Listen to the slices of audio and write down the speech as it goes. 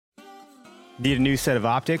Need a new set of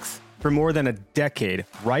optics? For more than a decade,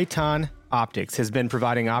 Riton Optics has been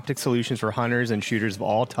providing optic solutions for hunters and shooters of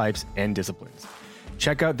all types and disciplines.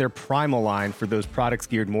 Check out their Primal line for those products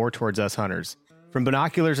geared more towards us hunters. From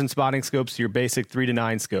binoculars and spotting scopes to your basic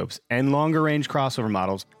 3-9 scopes and longer range crossover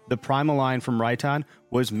models, the Primal line from Riton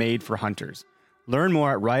was made for hunters. Learn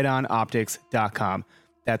more at ritonoptics.com.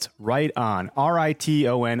 That's Riton,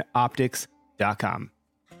 Riton optics.com.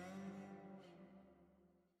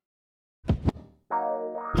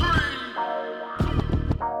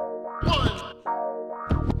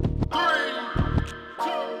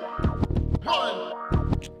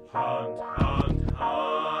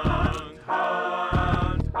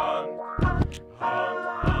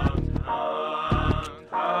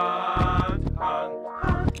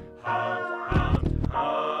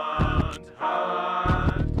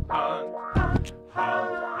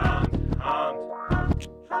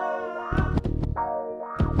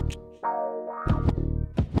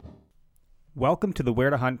 Welcome to the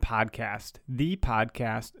Where to Hunt podcast, the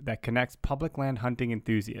podcast that connects public land hunting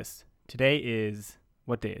enthusiasts. Today is,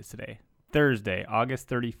 what day is today? Thursday, August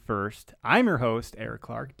 31st. I'm your host, Eric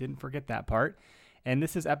Clark. Didn't forget that part. And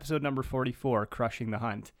this is episode number 44, Crushing the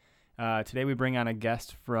Hunt. Today we bring on a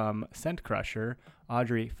guest from Scent Crusher,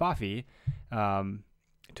 Audrey Fafi.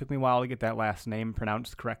 It took me a while to get that last name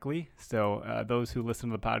pronounced correctly. So those who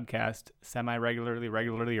listen to the podcast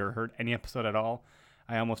regularly, or heard any episode at all,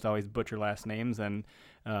 I almost always butcher last names, and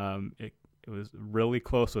it was really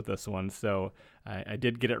close with this one, so I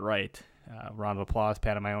did get it right. Round of applause,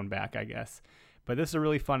 pat on my own back, I guess. But this is a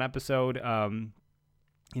really fun episode. I've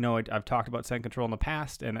talked about scent control in the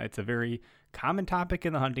past, and it's a very common topic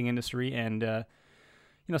in the hunting industry, and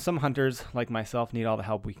some hunters, like myself, need all the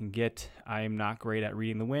help we can get. I'm not great at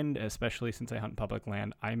reading the wind, especially since I hunt public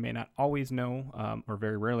land. I may not always know, or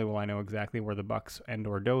very rarely will I know exactly where the bucks and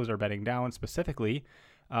or does are bedding down specifically,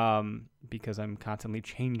 because I'm constantly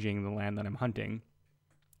changing the land that I'm hunting.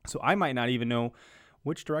 So I might not even know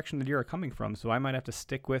which direction the deer are coming from. So I might have to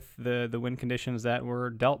stick with the wind conditions that were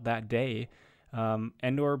dealt that day,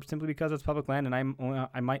 and or simply because it's public land and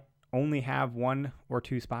I might only have one or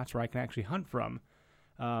two spots where I can actually hunt from.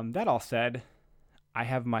 That all said, I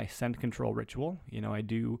have my scent control ritual. I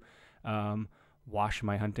do wash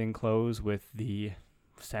my hunting clothes with the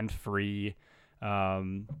scent-free,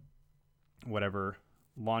 whatever,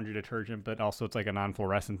 laundry detergent, but also it's like a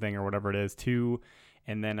non-fluorescent thing or whatever it is too.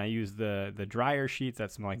 And then I use the dryer sheets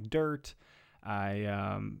that smell like dirt.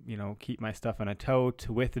 I, keep my stuff in a tote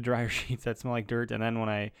with the dryer sheets that smell like dirt. And then when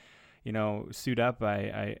I, suit up,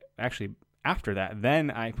 I actually... After that, then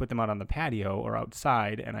I put them out on the patio or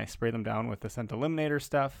outside, and I spray them down with the scent eliminator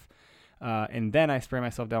stuff. And then I spray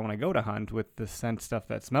myself down when I go to hunt with the scent stuff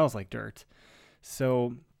that smells like dirt.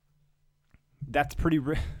 So that's pretty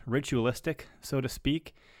ritualistic, so to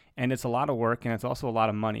speak. And it's a lot of work, and it's also a lot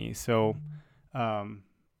of money. So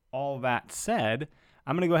all that said,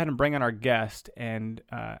 I'm going to go ahead and bring on our guest, and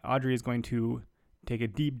Audrey is going to take a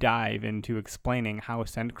deep dive into explaining how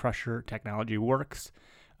Scent Crusher technology works,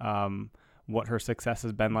 what her success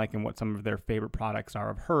has been like, and what some of their favorite products are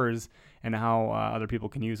of hers, and how other people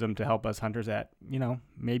can use them to help us hunters that,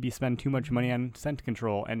 maybe spend too much money on scent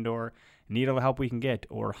control and or need all the help we can get,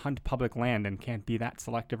 or hunt public land and can't be that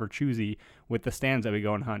selective or choosy with the stands that we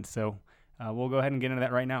go and hunt. So we'll go ahead and get into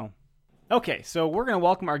that right now. Okay, so we're going to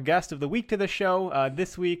welcome our guest of the week to the show.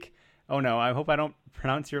 This week, oh no, I hope I don't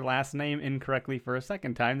pronounce your last name incorrectly for a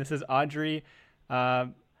second time. This is Audrey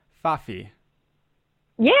Fafi.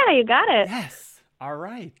 Yeah, you got it. Yes. All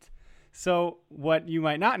right. So what you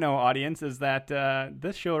might not know, audience, is that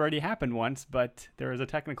this show already happened once, but there is a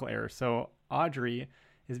technical error. So Audrey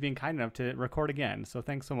is being kind enough to record again. So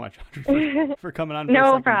thanks so much, Audrey, for coming on for a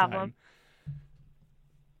second problem.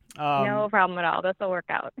 time. No problem at all. This will work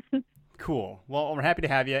out. Cool. Well, we're happy to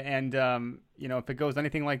have you. And, if it goes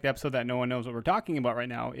anything like the episode that no one knows what we're talking about right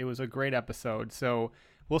now, it was a great episode. So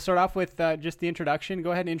we'll start off with just the introduction.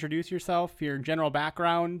 Go ahead and introduce yourself, your general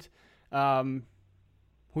background, who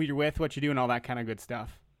you're with, what you do, and all that kind of good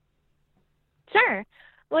stuff. Sure.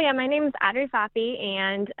 Well, yeah, my name is Audrey Fafi,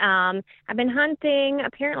 and I've been hunting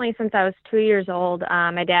apparently since I was 2 years old.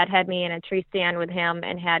 My dad had me in a tree stand with him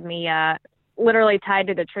and had me literally tied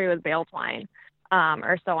to the tree with bale twine,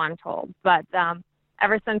 or so I'm told. But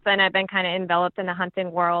ever since then, I've been kind of enveloped in the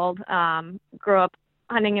hunting world. Grew up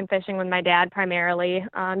hunting and fishing with my dad primarily.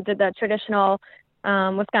 Did the traditional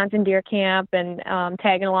Wisconsin deer camp and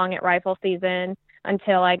tagging along at rifle season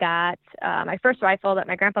until I got my first rifle that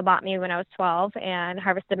my grandpa bought me when I was 12, and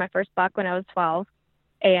harvested my first buck when I was 12.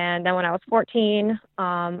 And then when I was 14,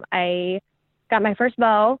 I got my first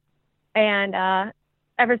bow and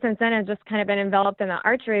ever since then, I've just kind of been enveloped in the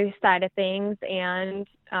archery side of things. And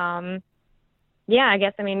yeah, I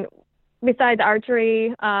guess, I mean, besides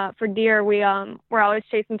archery for deer, we're always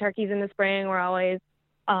chasing turkeys in the spring. We're always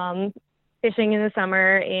fishing in the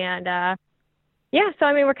summer. And yeah, so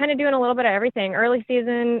I mean, we're kind of doing a little bit of everything. Early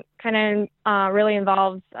season kind of really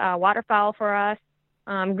involves waterfowl for us,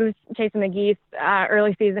 goose chasing the geese,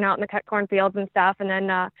 early season out in the cut cornfields and stuff. And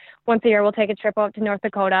then once a year, we'll take a trip out to North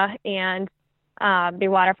Dakota and be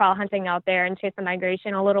waterfowl hunting out there and chase the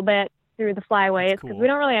migration a little bit through the flyways, because we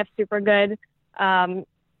don't really have super good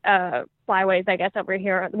flyways, I guess, over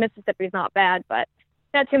here. The Mississippi's not bad, but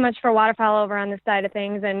not too much for waterfowl over on this side of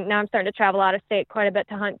things. And now I'm starting to travel out of state quite a bit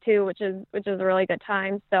to hunt too, which is a really good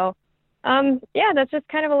time. So yeah, that's just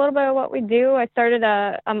kind of a little bit of what we do. I started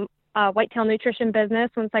a whitetail nutrition business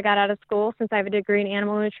once I got out of school, since I have a degree in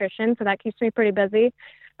animal nutrition, so that keeps me pretty busy.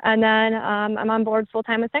 And then I'm on board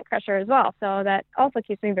full-time with Scent Crusher as well, so that also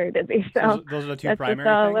keeps me very busy. So those are the two that's primary just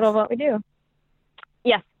a things? little of what we do.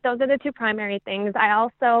 Yes, those are the two primary things. I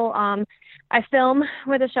also I film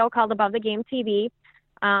with a show called Above the Game TV,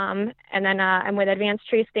 and then I'm with Advanced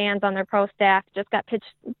Tree Stands on their pro staff. Just got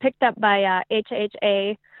picked up by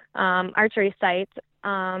HHA archery sites.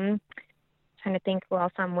 Trying to think who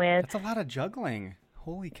else I'm with. That's a lot of juggling.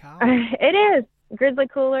 Holy cow! It is. Grizzly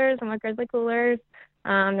Coolers. I'm with Grizzly Coolers.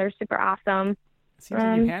 They're super awesome. It seems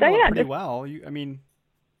like you handle it pretty well. I mean.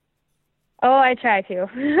 Oh, I try to.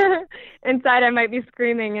 Inside, I might be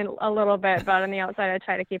screaming a little bit, but on the outside, I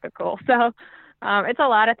try to keep it cool. So it's a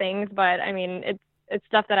lot of things, but I mean, it's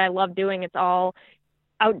stuff that I love doing. It's all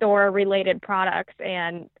outdoor related products,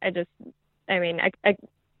 and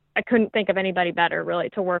I couldn't think of anybody better really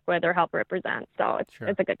to work with or help represent. So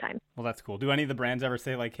it's a good time. Well, that's cool. Do any of the brands ever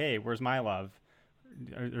say like, "Hey, where's my love?"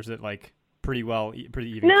 Or is it like pretty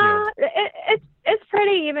even? No, it's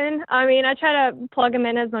pretty even. I mean, I try to plug them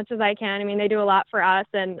in as much as I can. I mean, they do a lot for us,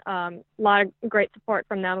 and a lot of great support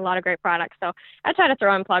from them, a lot of great products. So I try to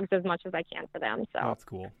throw in plugs as much as I can for them. So that's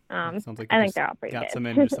cool. Sounds like I think they're all pretty got good. some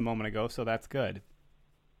in just a moment ago, so that's good.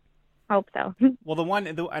 Hope so. Well,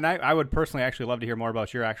 and I would personally actually love to hear more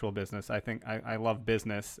about your actual business. I think I love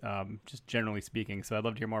business, just generally speaking. So I'd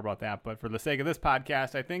love to hear more about that. But for the sake of this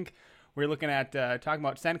podcast, I think we're looking at talking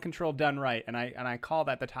about scent control done right, and I call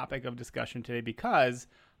that the topic of discussion today because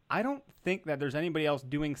I don't think that there's anybody else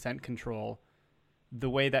doing scent control the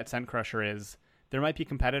way that Scent Crusher is. There might be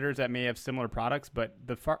competitors that may have similar products, but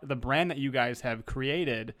the brand that you guys have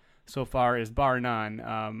created so far is bar none.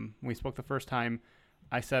 When we spoke the first time,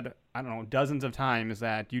 I said, I don't know, dozens of times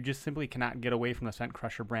that you just simply cannot get away from the Scent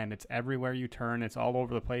Crusher brand. It's everywhere you turn. It's all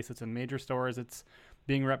over the place. It's in major stores. It's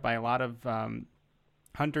being repped by a lot of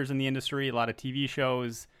hunters in the industry, a lot of TV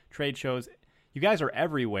shows, trade shows. You guys are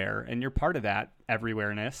everywhere, and you're part of that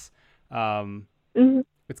everywhere-ness.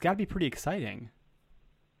 It's got to be pretty exciting.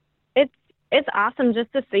 It's awesome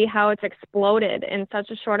just to see how it's exploded in such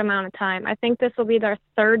a short amount of time. I think this will be their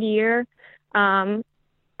third year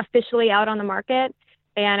officially out on the market.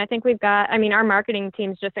 And I think our marketing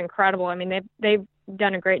team's just incredible. I mean, they've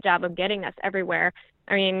done a great job of getting us everywhere.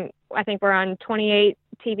 I mean, I think we're on 28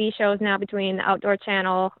 TV shows now between the Outdoor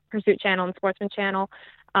Channel, Pursuit Channel, and Sportsman Channel.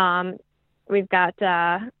 We've got,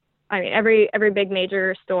 every big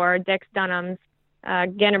major store, Dick's, Dunham's,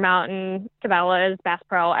 Gander Mountain, Cabela's, Bass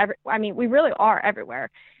Pro. We really are everywhere.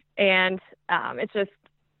 And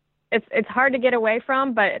it's hard to get away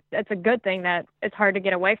from, but it's a good thing that it's hard to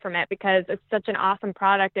get away from it because it's such an awesome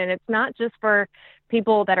product. And it's not just for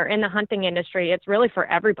people that are in the hunting industry. It's really for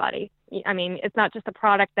everybody. I mean, it's not just a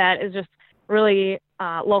product that is just really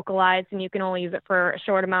localized and you can only use it for a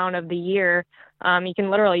short amount of the year. You can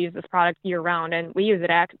literally use this product year round, and we use it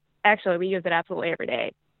we use it absolutely every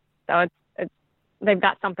day. So they've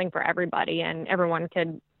got something for everybody, and everyone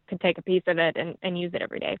could take a piece of it and use it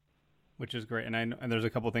every day. Which is great, and there's a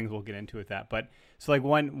couple of things we'll get into with that. But so like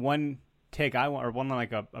one take I want, or one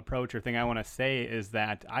like a approach or thing I want to say is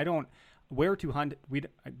that I don't where to hunt.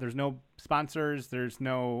 There's no sponsors, there's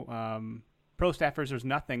no pro staffers, there's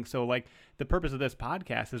nothing. So like the purpose of this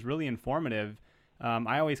podcast is really informative.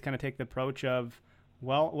 I always kind of take the approach of,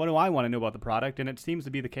 well, what do I want to know about the product? And it seems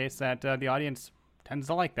to be the case that the audience tends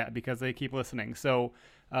to like that because they keep listening. So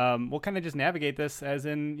we'll kind of just navigate this as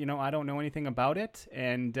in, I don't know anything about it.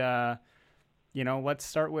 And, let's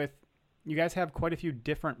start with, you guys have quite a few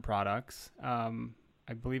different products.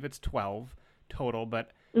 I believe it's 12 total,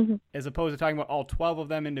 but as opposed to talking about all 12 of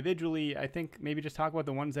them individually, I think maybe just talk about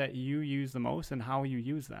the ones that you use the most and how you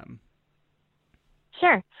use them.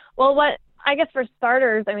 Sure. Well, I guess for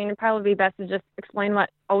starters, it'd probably be best to just explain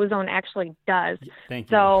what ozone actually does. Thank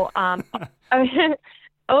you. So,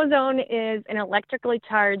 ozone is an electrically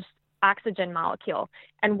charged oxygen molecule.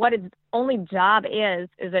 And what its only job is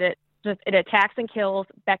that it attacks and kills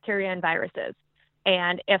bacteria and viruses.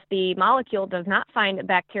 And if the molecule does not find a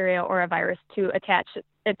bacteria or a virus to attach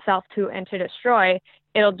itself to and to destroy,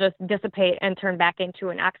 it'll just dissipate and turn back into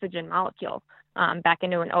an oxygen molecule, back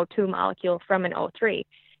into an O2 molecule from an O3.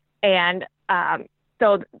 And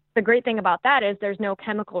so the great thing about that is there's no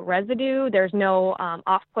chemical residue, there's no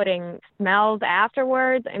off-putting smells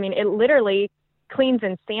afterwards. I mean, it literally cleans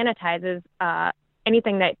and sanitizes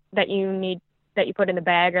anything that you need, that you put in the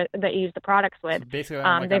bag or that you use the products with. So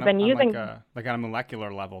basically, they've been using like on a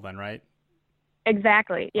molecular level, then, right?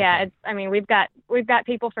 Exactly. Yeah. Okay. We've got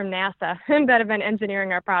people from NASA that have been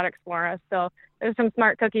engineering our products for us. So there's some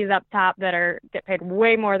smart cookies up top that get paid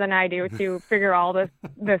way more than I do to figure all this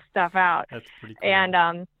stuff out. That's pretty cool.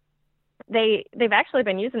 And they've actually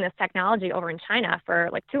been using this technology over in China for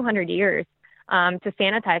like 200 years to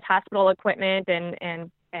sanitize hospital equipment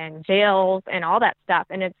and jails and all that stuff.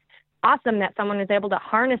 And it's awesome that someone is able to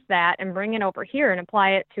harness that and bring it over here and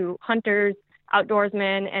apply it to hunters,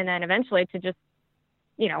 outdoorsmen, and then eventually to just,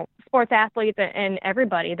 sports athletes and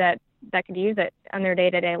everybody that could use it on their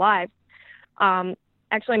day-to-day lives.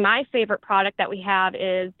 Actually, my favorite product that we have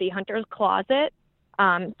is the Hunter's Closet.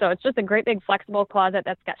 So it's just a great big flexible closet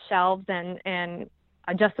that's got shelves and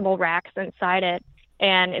adjustable racks inside it.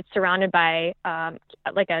 And it's surrounded by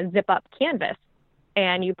like a zip-up canvas.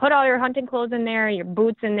 And you put all your hunting clothes in there, your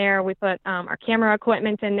boots in there. We put our camera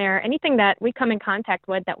equipment in there. Anything that we come in contact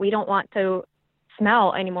with that we don't want to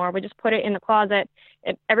smell anymore, we just put it in the closet.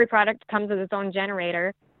 Every product comes with its own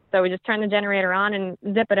generator. So we just turn the generator on and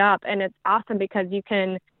zip it up. And it's awesome because you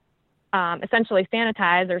can essentially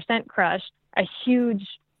sanitize or scent crush a huge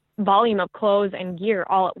volume of clothes and gear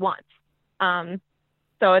all at once.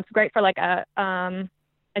 So it's great for like a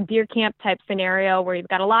deer camp type scenario where you've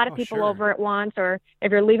got a lot of people over at once, or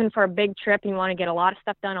if you're leaving for a big trip and you want to get a lot of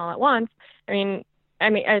stuff done all at once. I mean,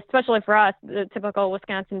 especially for us, the typical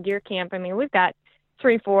Wisconsin deer camp, we've got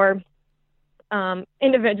 3-4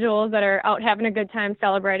 individuals that are out having a good time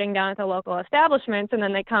celebrating down at the local establishments, and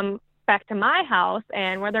then they come back to my house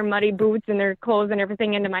and wear their muddy boots and their clothes and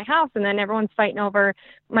everything into my house, and then everyone's fighting over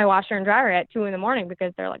my washer and dryer at 2 a.m.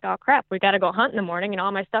 because they're like, oh crap, we got to go hunt in the morning and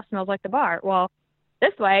all my stuff smells like the bar. Well,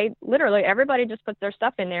 this way, literally everybody just puts their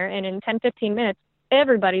stuff in there, and in 10-15 minutes,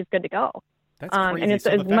 everybody's good to go. That's crazy. And it's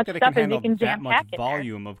so as much stuff as you can that jam much pack in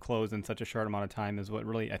volume of clothes in such a short amount of time is what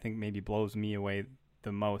really, I think, maybe blows me away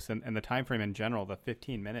the most. And the time frame in general, the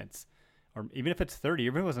 15 minutes, or even if it's 30,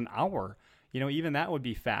 even if it was an hour, even that would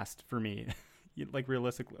be fast for me. Like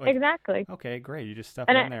realistically. Like, exactly. Okay, great. You just stuff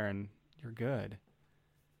it in there and you're good.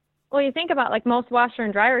 Well, you think about like most washer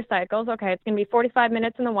and dryer cycles. Okay, it's going to be 45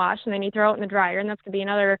 minutes in the wash, and then you throw it in the dryer, and that's going to be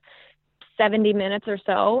another 70 minutes or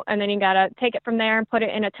so. And then you got to take it from there and put it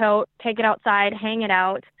in a tote, take it outside, hang it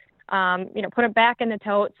out, put it back in the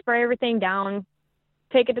tote, spray everything down,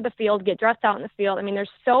 take it to the field, get dressed out in the field. There's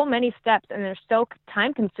so many steps, and they're so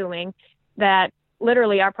time consuming that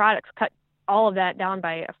literally our products cut all of that down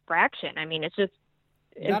by a fraction. It's just,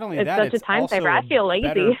 it's such a time saver. I feel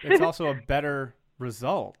lazy. It's also a better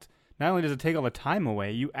result. Not only does it take all the time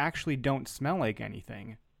away, you actually don't smell like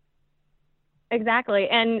anything. Exactly.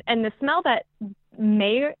 And the smell that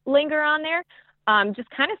may linger on there just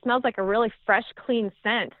kind of smells like a really fresh, clean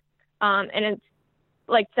scent. And it's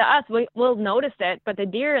like, to us, we'll notice it, but the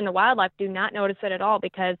deer and the wildlife do not notice it at all,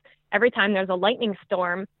 because every time there's a lightning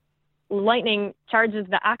storm, lightning charges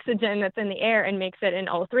the oxygen that's in the air and makes it an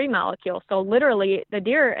O3 molecule. So literally the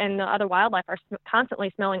deer and the other wildlife are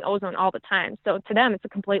constantly smelling ozone all the time. So to them, it's a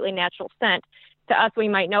completely natural scent. To us, we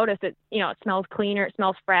might notice it, it smells cleaner, it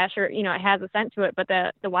smells fresh, or, it has a scent to it, but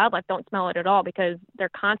the wildlife don't smell it at all because they're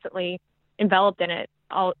constantly enveloped in it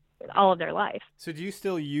all of their life. So do you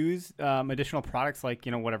still use additional products like,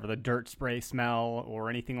 whatever, the dirt spray smell or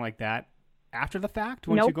anything like that after the fact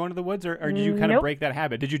once you go into the woods, or did you kind of break that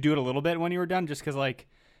habit? Did you do it a little bit when you were done just because, like,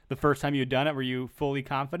 the first time you had done it, were you fully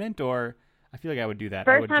confident? Or I feel like I would do that.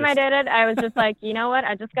 First time I did it, I was just like, you know what,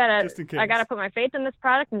 I gotta put my faith in this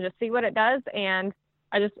product and just see what it does. And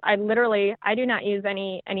I do not use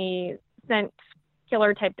any scent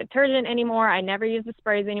killer type detergent anymore. I never use the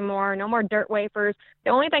sprays anymore. No more dirt wafers. The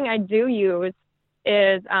only thing I do use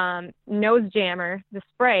is nose jammer, the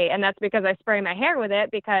spray, and that's because I spray my hair with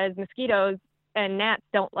it, because mosquitoes and gnats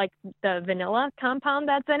don't like the vanilla compound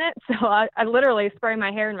that's in it. So I literally spray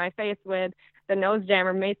my hair and my face with the nose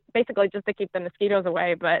jammer, basically just to keep the mosquitoes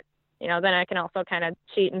away. But then I can also kind of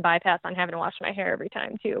cheat and bypass on having to wash my hair every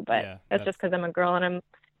time too. But that's just because I'm a girl and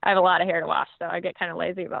I have a lot of hair to wash, so I get kind of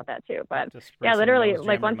lazy about that too. But yeah, literally,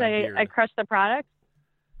 like once I crush the product.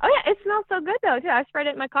 Oh yeah, it smells so good though too. I sprayed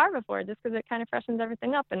it in my car before just because it kind of freshens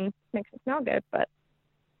everything up and makes it smell good. But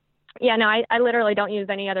yeah, no, I literally don't use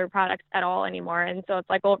any other products at all anymore. And so it's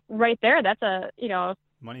like, well, right there, that's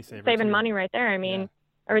Money saver saving too. money right there. I mean, Yeah.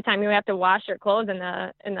 every time you have to wash your clothes in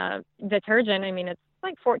the detergent, I mean, it's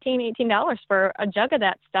like $14, $18 for a jug of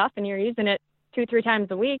that stuff, and you're using it 2, 3 times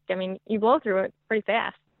a week. I mean, you blow through it pretty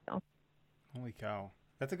fast. So. Holy cow.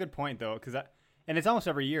 That's a good point though, and it's almost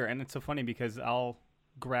every year, and it's so funny because I'll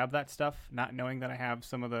grab that stuff not knowing that I have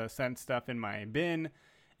some of the scent stuff in my bin.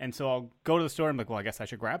 And so I'll go to the store and I'm like, well, I guess I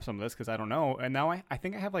should grab some of this because I don't know. And now I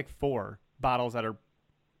think I have like 4 bottles that are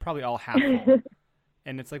probably all half full.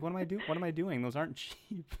 And it's like, what am I doing? Those aren't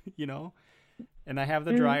cheap, you know? And I have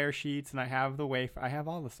the dryer sheets and I have the wafer. I have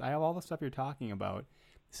all this. I have all the stuff you're talking about.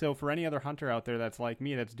 So for any other hunter out there that's like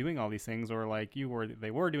me, that's doing all these things, or like you were, they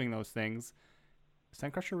were doing those things,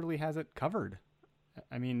 Scent Crusher really has it covered.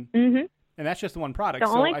 I mean, and that's just the one product. The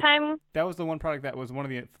only time that was the one product that was one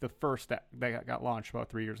of the first that got launched about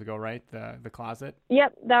 3 years ago, right? The closet.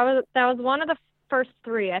 Yep, that was one of the first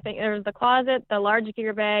 3. I think there was the closet, the large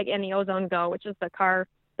gear bag, and the Ozone Go, which is the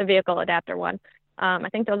vehicle adapter one. I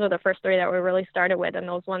think those are the first 3 that we really started with, and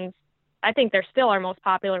those ones, I think they're still our most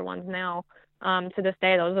popular ones now. To this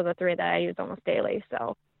day, those are the 3 that I use almost daily.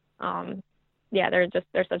 So, yeah, they're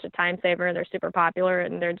such a time saver. They're super popular,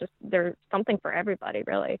 and they're something for everybody,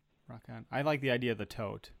 really. Rock on. I like the idea of the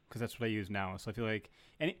tote because that's what I use now. So I feel like,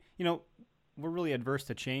 and we're really adverse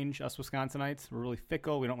to change. Us Wisconsinites, we're really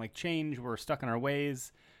fickle. We don't like change. We're stuck in our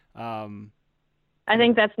ways. I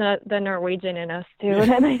think that's the Norwegian in us too. Yeah.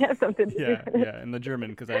 That might have something to do with it. Yeah, and the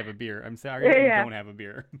German because I have a beer. I'm sorry, I don't have a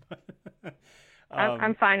beer.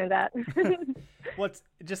 I'm fine with that. Well, it's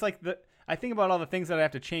just like I think about all the things that I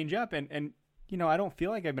have to change up, and I don't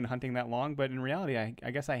feel like I've been hunting that long, but in reality,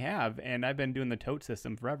 I guess I have, and I've been doing the tote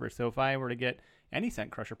system forever. So if I were to get any Scent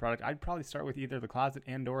Crusher product, I'd probably start with either the closet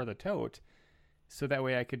and or the tote, so that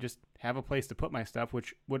way I could just have a place to put my stuff,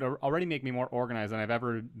 which would already make me more organized than I've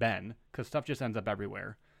ever been, because stuff just ends up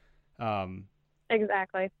everywhere.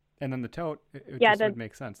 Exactly. And then the tote, it would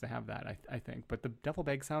make sense to have that, I think. But the duffel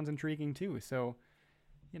bag sounds intriguing too, so,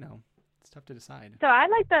 it's tough to decide. So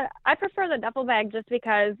I prefer the duffel bag just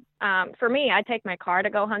because for me, I take my car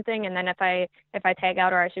to go hunting, and then if I tag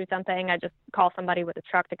out or I shoot something, I just call somebody with a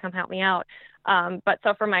truck to come help me out. But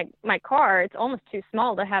so for my car, it's almost too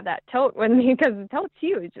small to have that tote with me because the tote's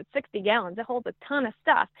huge. It's 60 gallons. It holds a ton of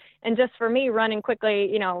stuff. And just for me running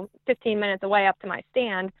quickly, 15 minutes away up to my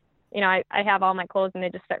stand, I have all my clothes and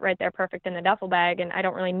they just fit right there perfect in the duffel bag, and I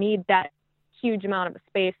don't really need that huge amount of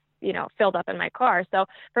space filled up in my car. So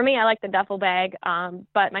for me, I like the duffel bag.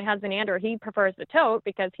 But my husband, Andrew, he prefers the tote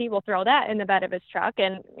because he will throw that in the bed of his truck,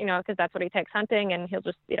 and, because that's what he takes hunting, and he'll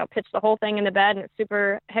just, pitch the whole thing in the bed, and it's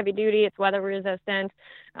super heavy duty. It's weather resistant.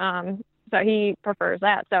 So he prefers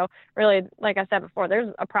that. So really, like I said before,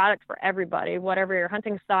 there's a product for everybody, whatever your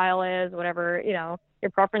hunting style is, whatever,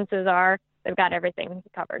 your preferences are, they've got everything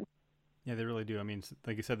covered. Yeah, they really do. I mean,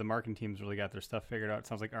 like you said, the marketing team's really got their stuff figured out. It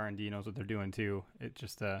sounds like R&D knows what they're doing too. It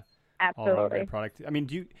just all around great product. I mean,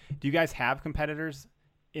 do you guys have competitors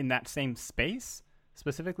in that same space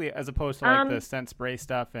specifically, as opposed to like the scent spray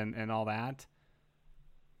stuff and all that?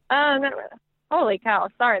 Holy cow!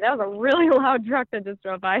 Sorry, that was a really loud truck that just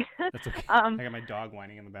drove by. That's okay. I got my dog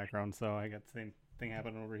whining in the background, so I got the same thing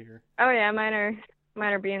happening over here. Oh yeah, mine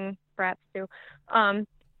are being brats too.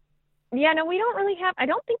 Yeah, no, we don't really have, I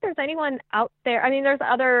don't think there's anyone out there. I mean, there's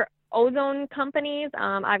other ozone companies.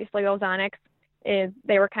 Obviously, Ozonics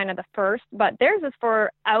they were kind of the first, but theirs is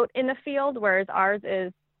for out in the field, whereas ours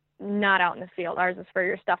is not out in the field. Ours is for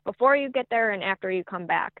your stuff before you get there and after you come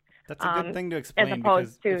back. That's a good thing to explain,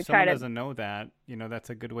 because if someone doesn't know that, that's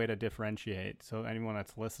a good way to differentiate. So anyone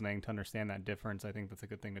that's listening to understand that difference, I think that's a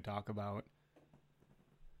good thing to talk about.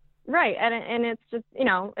 Right, and it's just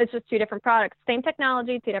it's just 2 different products, same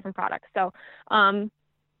technology, 2 different products. So,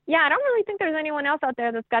 yeah, I don't really think there's anyone else out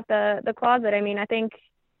there that's got the closet. I mean, I think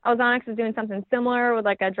Ozonics is doing something similar with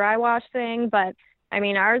like a dry wash thing, but I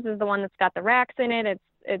mean, ours is the one that's got the racks in it.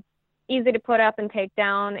 It's easy to put up and take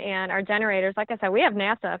down, and our generators, like I said, we have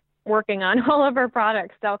NASA working on all of our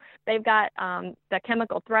products, so they've got the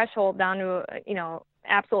chemical threshold down to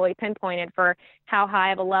absolutely pinpointed for how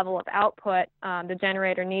high of a level of output the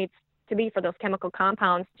generator needs to be for those chemical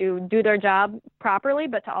compounds to do their job properly,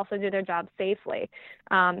 but to also do their job safely.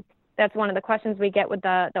 That's one of the questions we get with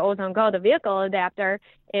the Ozone Go, the vehicle adapter,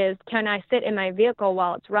 is can I sit in my vehicle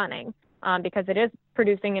while it's running? Because it is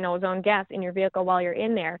producing an ozone gas in your vehicle while you're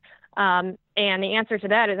in there. And the answer to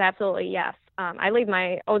that is absolutely yes. I leave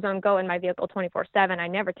my Ozone Go in my vehicle 24/7. I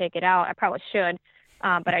never take it out. I probably should.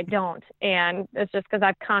 but I don't. And it's just because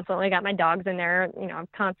I've constantly got my dogs in there. You know,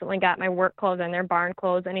 I've constantly got my work clothes in there, barn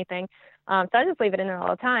clothes, anything. So I just leave it in there all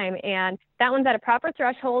the time. And that one's at a proper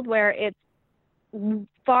threshold where it's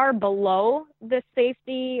far below the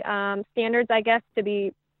safety standards, I guess, to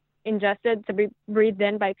be ingested, to be breathed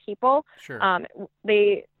in by people. Sure.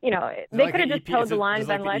 They could have just towed the line and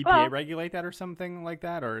been like, EPA regulate that or something like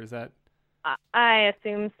that, or is that? I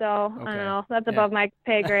assume so. Okay. I don't know. That's above my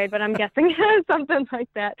pay grade, but I'm guessing something like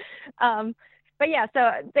that. But yeah, so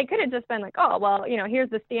they could have just been like, oh, well, here's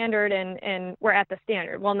the standard and we're at the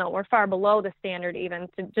standard. Well, no, we're far below the standard even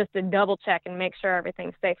to double check and make sure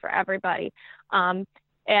everything's safe for everybody.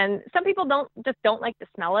 And some people don't like the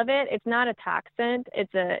smell of it. It's not a toxin.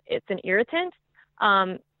 It's an irritant.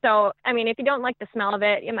 So, I mean, if you don't like the smell of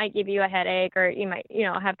it, it might give you a headache or you might,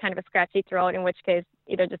 have kind of a scratchy throat, in which case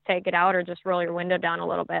either just take it out or just roll your window down a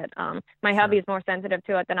little bit. My hubby is more sensitive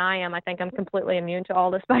to it than I am. I think I'm completely immune to all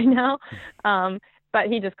this by now. But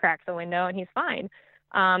he just cracks the window and he's fine.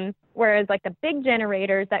 Whereas like the big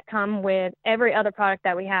generators that come with every other product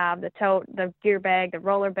that we have, the tote, the gear bag, the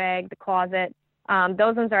roller bag, the closet,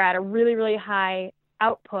 those ones are at a really, really high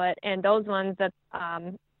output. And those ones that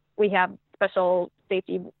we have special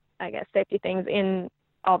safety things in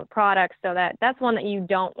all the products, so that's one that you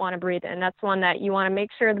don't want to breathe in. That's one that you want to make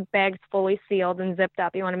sure the bag's fully sealed and zipped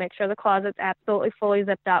up. You want to make sure the closet's absolutely fully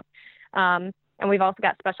zipped up. And we've also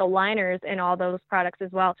got special liners in all those products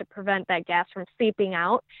as well to prevent that gas from seeping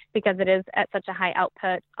out, because it is at such a high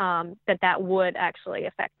output that would actually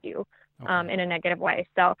affect you. In a negative way.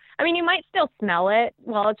 So, I mean, you might still smell it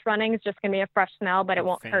while it's running. It's just going to be a fresh smell, but it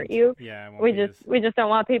won't hurt you. Yeah, it won't we just don't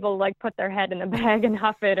want people to like put their head in the bag and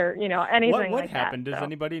huff it or, anything what would like happen? that. Does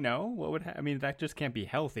anybody know? What would I mean, that just can't be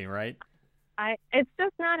healthy, right? It's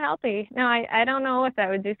just not healthy. No, I don't know if that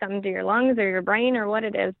would do something to your lungs or your brain or what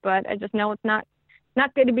it is, but I just know it's not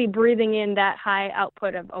good to be breathing in that high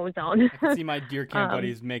output of ozone. I can see my deer camp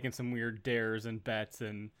buddies making some weird dares and bets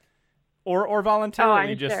and or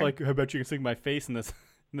voluntarily like, I bet you can stick my face in this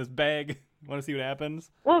bag. Want to see what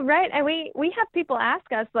happens? Well, right. And we have people ask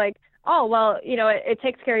us like, oh, well, it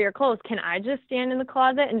takes care of your clothes. Can I just stand in the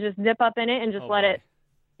closet and just zip up in it and just let it,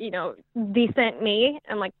 descent me?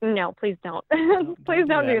 I'm like, no, please don't. Please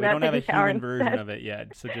don't do that. We don't have a human version of it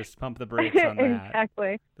yet, so just pump the brakes on that.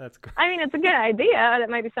 Exactly. That's great. I mean, it's a good idea. That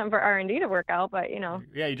might be something for R&D to work out, but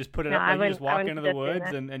Yeah, you just put it up. You just walk into the woods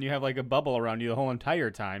and you have like a bubble around you the whole entire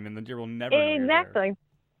time, and the deer will never know you're there.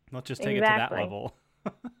 Let's just take it to that level.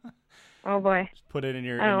 Oh boy. Just put it in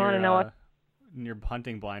your in your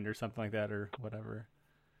hunting blind or something like that or whatever.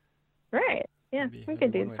 Right. Yeah, we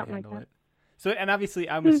could do something like that. So, and obviously,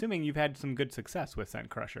 I'm assuming you've had some good success with Scent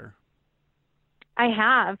Crusher. I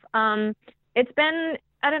have. It's been,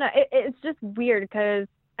 I don't know, it's just weird because,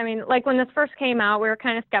 I mean, like when this first came out, we were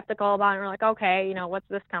kind of skeptical about it. We're like, okay, what's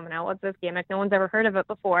this coming out? What's this gimmick? No one's ever heard of it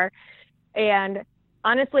before. And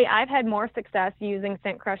honestly, I've had more success using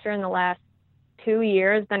Scent Crusher in the last 2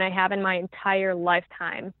 years than I have in my entire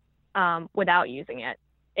lifetime without using it.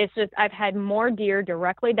 It's just, I've had more deer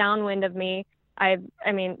directly downwind of me.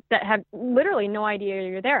 That have literally no idea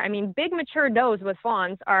you're there. I mean, big mature does with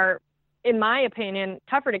fawns are, in my opinion,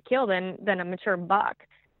 tougher to kill than a mature buck.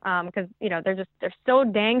 Because, they're so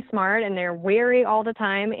dang smart and they're wary all the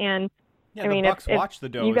time. And yeah, the bucks watch the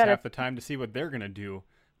does half the time to see what they're going to do.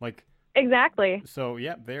 Like, exactly. So,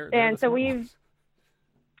 yeah, they're and so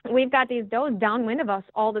we've got these does downwind of us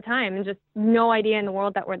all the time and just no idea in the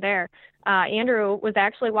world that we're there. Andrew was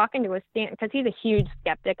actually walking to his stand because he's a huge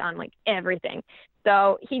skeptic on like everything.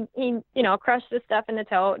 So he crushed his stuff in the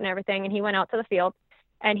tote and everything. And he went out to the field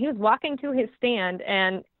and he was walking to his stand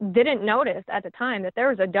and didn't notice at the time that there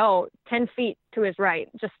was a doe 10 feet to his right,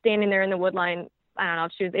 just standing there in the wood line. I don't know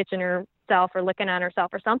if she was itching herself or licking on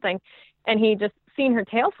herself or something. And he just seen her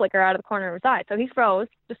tail flicker out of the corner of his eye. So he froze,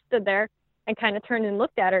 just stood there and kind of turned and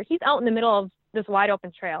looked at her. He's out in the middle of this wide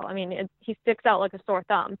open trail. I mean, he sticks out like a sore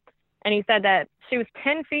thumb. And he said that she was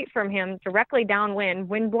 10 feet from him, directly downwind,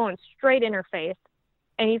 wind blowing straight in her face.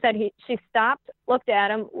 And he said she stopped, looked at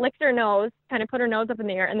him, licked her nose, kind of put her nose up in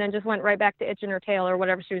the air, and then just went right back to itching her tail or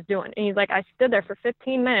whatever she was doing. And he's like, I stood there for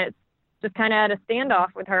 15 minutes, just kind of had a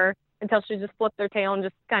standoff with her until she just flipped her tail and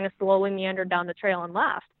just kind of slowly meandered down the trail and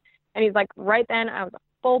left. And he's like, right then, I was a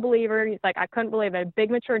full believer. He's like, I couldn't believe it. A big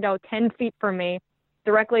mature doe 10 feet from me,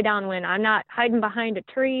 directly downwind. I'm not hiding behind a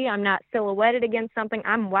tree. I'm not silhouetted against something.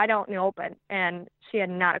 I'm wide out in the open. And she had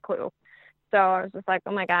not a clue. So I was just like,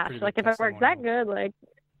 oh my gosh, like if it works that good, like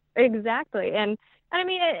exactly. And I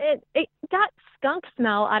mean, it got skunk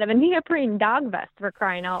smell out of a neoprene dog vest, for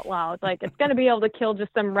crying out loud. Like it's going to be able to kill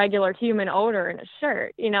just some regular human odor in a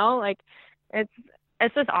shirt, like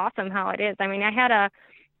it's just awesome how it is. I mean,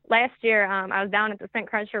 last year, I was down at the St.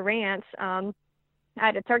 Crusher Ranch. I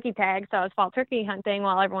had a turkey tag, so I was fall turkey hunting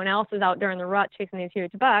while everyone else was out during the rut chasing these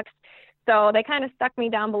huge bucks. So they kind of stuck me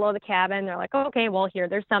down below the cabin. They're like, okay, well,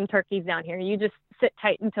 there's some turkeys down here. You just sit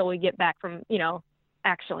tight until we get back from,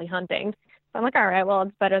 actually hunting. So I'm like, all right, well,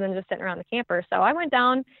 it's better than just sitting around the camper. So I went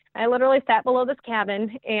down, I literally sat below this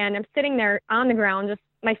cabin, and I'm sitting there on the ground, just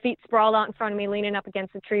my feet sprawled out in front of me, leaning up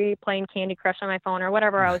against a tree, playing Candy Crush on my phone or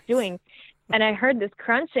whatever I was doing. And I heard this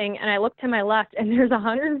crunching, and I looked to my left, and there's a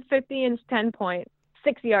 150-inch 10-point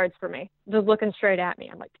 6 yards from me, just looking straight at me.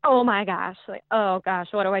 I'm like, oh my gosh, like, oh gosh,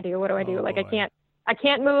 what do I do? What do I do? Like, boy. I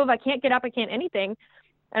can't move, I can't get up, I can't anything.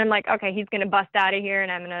 And I'm like, okay, he's gonna bust out of here,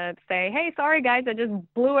 and I'm gonna say, hey, sorry guys, I just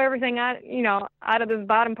blew everything out, out of this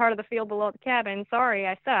bottom part of the field below the cabin. Sorry,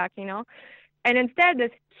 I suck, And instead,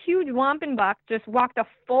 this huge wampum buck just walked a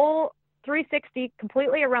full 360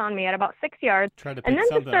 completely around me at about 6 yards, and then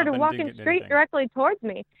just started walking straight directly towards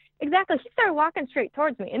me. Exactly. He started walking straight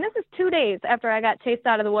towards me. And this is 2 days after I got chased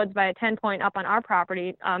out of the woods by a 10-point up on our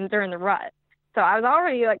property during the rut. So I was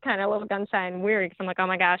already like kind of a little gun shy and weary because I'm like, oh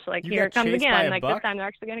my gosh, like here it comes again. Like this time they're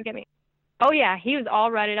actually going to get me. Oh yeah, he was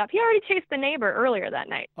all rutted up. He already chased the neighbor earlier that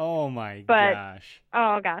night. Oh my gosh.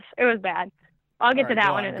 Oh gosh, it was bad. I'll get to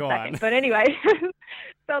that one in a second. But anyway,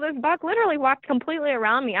 so this buck literally walked completely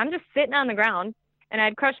around me. I'm just sitting on the ground, and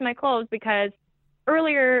I'd crushed my clothes because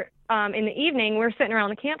earlier in the evening we were sitting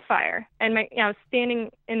around the campfire, and I was standing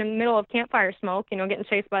in the middle of campfire smoke, getting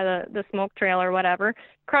chased by the smoke trail or whatever.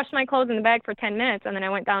 Crushed my clothes in the bag for 10 minutes, and then I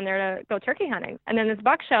went down there to go turkey hunting. And then this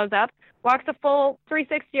buck shows up, walks a full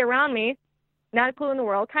 360 around me, not a clue in the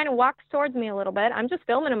world, kind of walks towards me a little bit. I'm just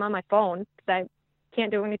filming him on my phone because I can't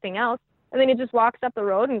do anything else. And then he just walks up the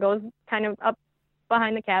road and goes kind of up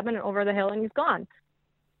behind the cabin and over the hill, and he's gone.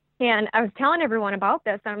 And I was telling everyone about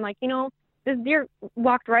this, and I'm like, this deer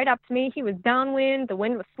walked right up to me. He was downwind. The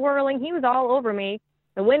wind was swirling. He was all over me.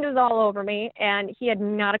 The wind was all over me, and he had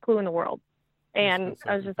not a clue in the world. And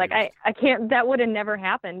I was just like, I can't, that would have never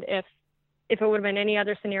happened if it would have been any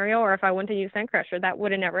other scenario, or if I wouldn't have used Scent Crusher. That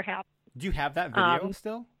would have never happened. Do you have that video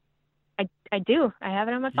still? I do. I have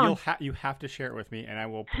it on my phone. You have to share it with me, and I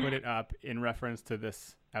will put it up in reference to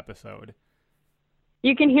this episode.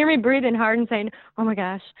 You can hear me breathing hard and saying, oh my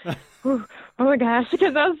gosh, oh my gosh,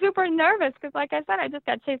 because I was super nervous because, like I said, I just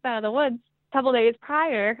got chased out of the woods a couple days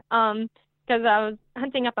prior because I was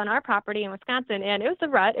hunting up on our property in Wisconsin, and it was a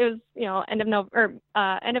rut. It was,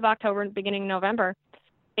 end of October, beginning of November,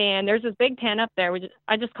 and there's this big 10 up there.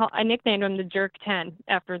 I nicknamed him the Jerk 10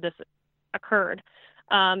 after this occurred.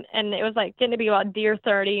 And it was like getting to be about deer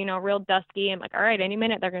 30, real dusky. I'm like, all right, any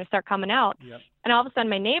minute they're going to start coming out. Yep. And all of a sudden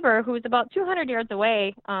my neighbor, who was about 200 yards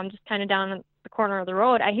away, just kind of down the corner of the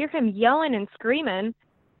road, I hear him yelling and screaming,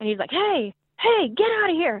 and he's like, hey, get out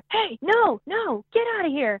of here. Hey, no, get out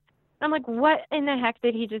of here. And I'm like, what in the heck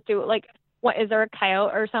did he just do? Like, what, is there a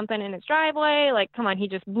coyote or something in his driveway? Like, come on, he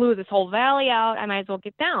just blew this whole valley out. I might as well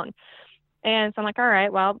get down. And so I'm like, all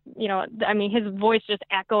right, well, his voice just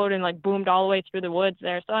echoed and like boomed all the way through the woods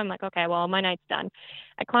there. So I'm like, okay, well, my night's done.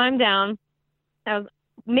 I climbed down. I was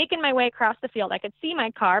making my way across the field. I could see my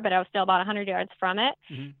car, but I was still about 100 yards from it.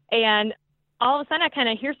 Mm-hmm. And all of a sudden I kind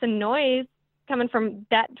of hear some noise coming from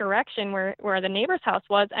that direction where the neighbor's house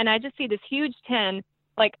was. And I just see this huge 10,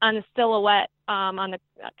 like on the silhouette, on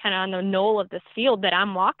the knoll of this field that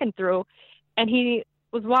I'm walking through. And he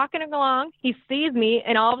was walking along, he sees me,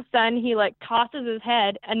 and all of a sudden he like tosses his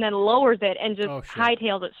head and then lowers it and just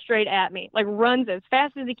hightails it straight at me, like runs as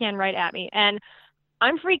fast as he can right at me. And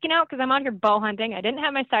I'm freaking out because I'm out here bow hunting. I didn't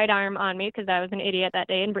have my sidearm on me because I was an idiot that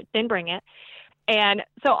day and didn't bring it. And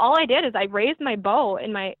so all I did is I raised my bow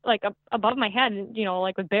in my above my head,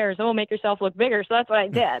 like with bears, make yourself look bigger. So that's what I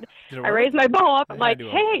did. I raised my bow up. I'm like,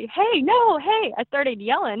 hey, no. I started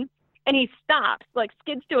yelling, and he stops, like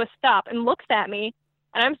skids to a stop and looks at me.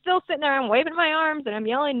 And I'm still sitting there, I'm waving my arms, and I'm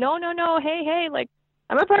yelling, no, hey, like,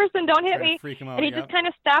 I'm a person, don't hit me. And he just kind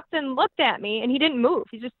of stopped and looked at me, and he didn't move.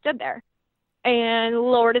 He just stood there and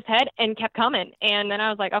lowered his head and kept coming. And then I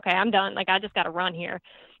was like, okay, I'm done. Like, I just got to run here.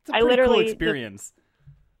 It's a pretty cool experience.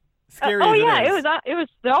 Scary it was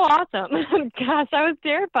so awesome. Gosh, I was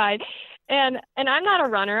terrified. And I'm not a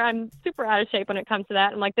runner. I'm super out of shape when it comes to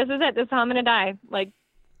that. I'm like, this is it. This is how I'm going to die. Like,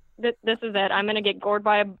 this is it. I'm going to get gored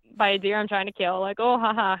by a deer I'm trying to kill. Like, oh,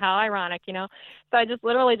 haha, how ironic, So I just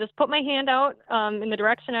literally just put my hand out in the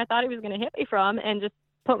direction I thought he was going to hit me from, and just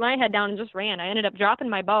put my head down and just ran. I ended up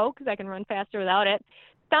dropping my bow because I can run faster without it.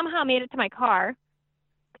 Somehow made it to my car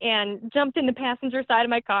and jumped in the passenger side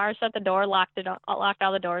of my car, shut the door, locked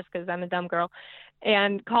all the doors because I'm a dumb girl,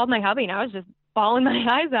 and called my hubby. And I was just bawling my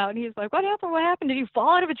eyes out. And he's like, what happened? What happened? Did you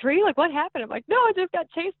fall out of a tree? Like, what happened? I'm like, no, I just got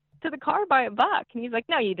chased to the car by a buck. And he's like,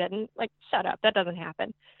 no, you didn't. Like, shut up. That doesn't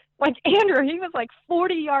happen. Like, Andrew, he was like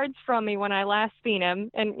 40 yards from me when I last seen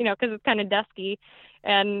him. And, you know, because it's kind of dusky.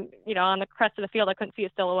 And, you know, on the crest of the field, I couldn't see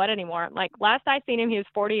a silhouette anymore. Like, last I seen him, he was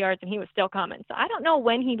 40 yards and he was still coming. So I don't know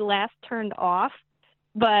when he last turned off,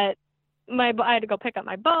 but I had to go pick up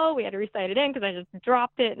my bow. We had to recite it in because I just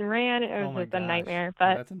dropped it and ran. It was just a nightmare.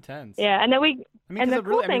 But that's intense. Yeah, and then and the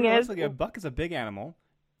cool thing is, a buck is a big animal.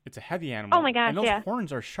 It's a heavy animal. Oh my gosh, and those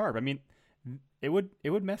horns are sharp. I mean, it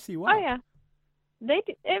would mess you up. Oh yeah,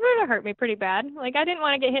 it would have hurt me pretty bad. Like, I didn't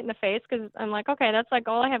want to get hit in the face because I'm like, okay, that's like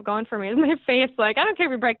all I have going for me is my face. Like, I don't care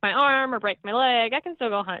if you break my arm or break my leg. I can still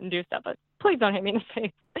go hunt and do stuff, but please don't hit me in the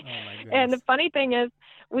face. Oh my goodness. And the funny thing is,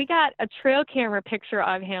 we got a trail camera picture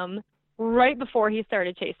of him right before he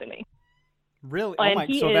started chasing me. Really? Oh my!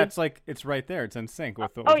 So that's like, it's right there. It's in sync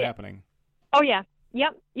with what was happening. Oh yeah.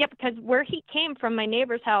 Yep. Because where he came from my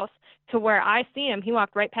neighbor's house to where I see him, he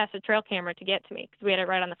walked right past the trail camera to get to me because we had it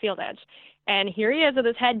right on the field edge. And here he is with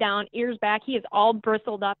his head down, ears back. He is all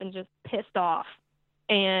bristled up and just pissed off.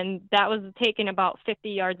 And that was taken about 50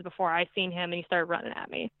 yards before I seen him, and he started running at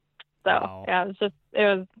me. So wow. Yeah,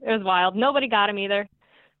 it was wild. Nobody got him either.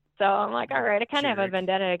 So I'm like, all right, I kind of have a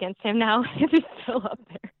vendetta against him now if he's still up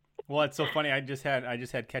there. Well, it's so funny. I just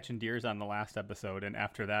had catching deers on the last episode, and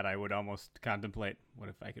after that, I would almost contemplate, what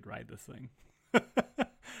if I could ride this thing?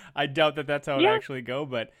 I doubt that that's how it actually go,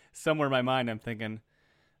 but somewhere in my mind, I'm thinking,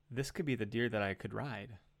 this could be the deer that I could ride.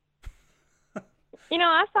 You know,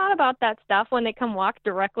 I thought about that stuff when they come walk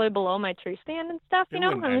directly below my tree stand and stuff. You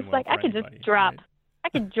know, I'm just like, I could just drop. Right? I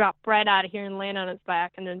could drop right out of here and land on its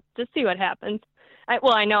back, and then just see what happens.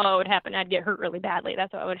 I know what would happen. I'd get hurt really badly.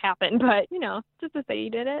 That's what would happen. But, you know, just to say you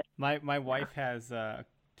did it. My wife has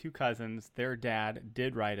two cousins. Their dad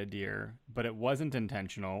did ride a deer, but it wasn't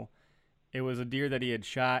intentional. It was a deer that he had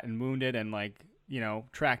shot and wounded and, like, you know,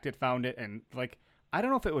 tracked it, found it. And, like, I don't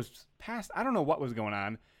know if it was past. I don't know what was going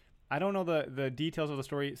on. I don't know the details of the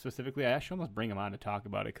story specifically. I actually almost bring him on to talk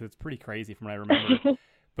about it because it's pretty crazy from what I remember.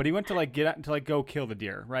 But he went to, like, get out to, like, go kill the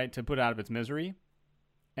deer, right, to put it out of its misery.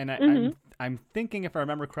 And I'm thinking, if I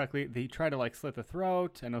remember correctly, he tried to, like, slit the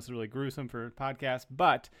throat. I know it's really gruesome for a podcast,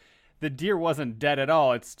 but the deer wasn't dead at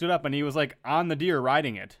all. It stood up, and he was, like, on the deer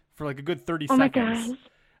riding it for, like, a good 30 seconds. My gosh.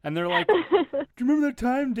 And they're like, do you remember the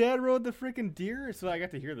time Dad rode the freaking deer? So I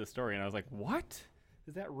got to hear the story, and I was like, what?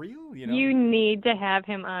 Is that real? You know, you need to have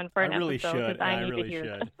him on for an really episode. Should. I really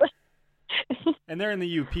should. And they're in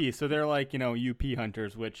the UP, so they're like, you know, UP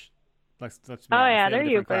hunters, which let's be honest, they're a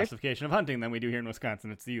different UPers. classification of hunting than we do here in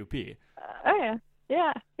Wisconsin. It's the UP.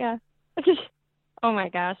 Yeah. Oh my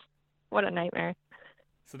gosh, what a nightmare.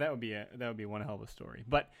 So that would be one hell of a story.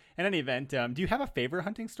 But in any event, do you have a favorite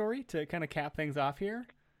hunting story to kind of cap things off here?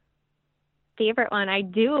 Favorite one, I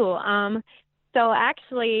do. So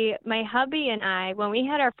actually, my hubby and I, when we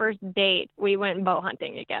had our first date, we went bow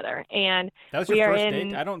hunting together, and that was your first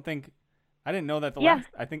date. I didn't know that last.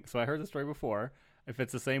 I think so. I heard the story before. If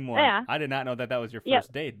it's the same one, I did not know that was your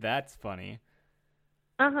first date. That's funny.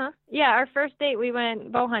 Yeah, our first date, we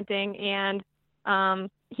went bow hunting, and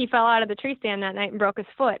he fell out of the tree stand that night and broke his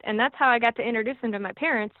foot. And that's how I got to introduce him to my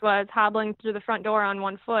parents, was hobbling through the front door on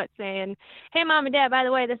one foot saying, hey, Mom and Dad, by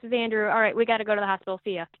the way, this is Andrew. All right, we got to go to the hospital.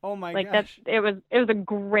 See ya. Oh, my gosh. It was a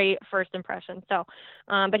great first impression. So,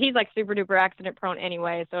 but he's like super duper accident prone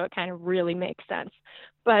anyway, so it kind of really makes sense.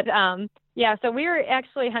 But, yeah, so we were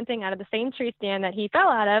actually hunting out of the same tree stand that he fell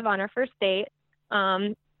out of on our first date.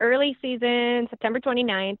 Early season, September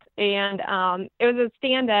 29th. And it was a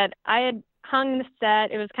stand that I had hung the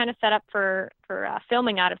set. It was kind of set up for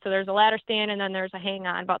filming out of. So there's a ladder stand, and then there's a hang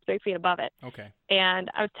on about 3 feet above it. Okay. And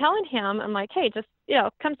I was telling him, I'm like, hey, just, you know,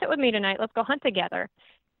 come sit with me tonight. Let's go hunt together.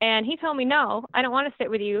 And he told me, no, I don't want to sit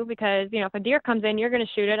with you because, you know, if a deer comes in, you're going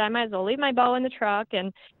to shoot it. I might as well leave my bow in the truck. And,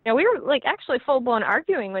 you know, we were like actually full blown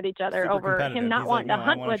arguing with each other over him not wanting to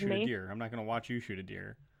hunt with me. I'm not going to watch you shoot a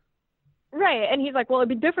deer. Right. And he's like, well, it'd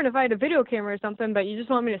be different if I had a video camera or something, but you just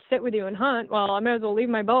want me to sit with you and hunt. Well, I might as well leave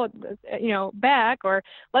my bow, you know, back, or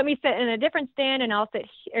let me sit in a different stand and I'll sit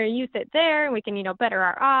or you sit there and we can, you know, better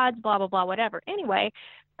our odds, blah, blah, blah, whatever. Anyway,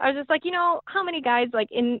 I was just like, you know, how many guys like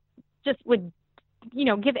just would, you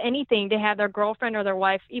know, give anything to have their girlfriend or their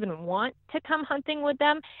wife even want to come hunting with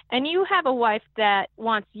them. And you have a wife that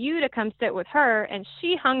wants you to come sit with her, and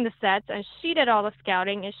she hung the sets and she did all the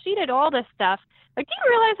scouting and she did all this stuff. Like, do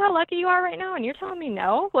you realize how lucky you are right now? And you're telling me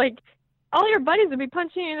no? Like, all your buddies would be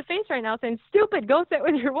punching you in the face right now saying, stupid, go sit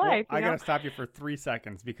with your wife. Well, I got to stop you for 3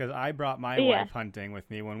 seconds because I brought my wife hunting with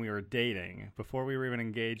me when we were dating. Before we were even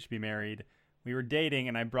engaged to be married, We were dating,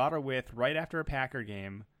 and I brought her with right after a Packer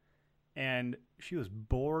game, and she was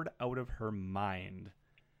bored out of her mind.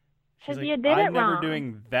 She's like, you did I'm it never wrong.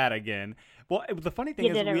 doing that again. Well, the funny thing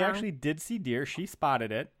You is did it we wrong. actually did see deer. She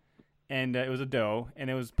spotted it, and it was a doe, and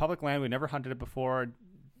it was public land. We'd never hunted it before.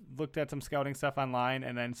 Looked at some scouting stuff online,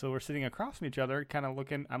 and then so we're sitting across from each other, kind of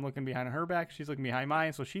looking. I'm looking behind her back. She's looking behind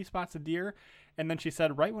mine. So she spots a deer, and then she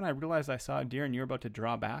said, right when I realized I saw a deer and you were about to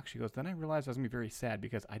draw back, she goes, then I realized I was going to be very sad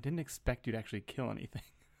because I didn't expect you to actually kill anything.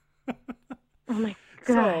 Oh my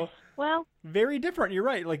gosh. So, well, very different. You're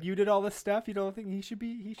right. Like, you did all this stuff. You don't think he should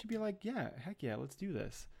be like, yeah, heck yeah, let's do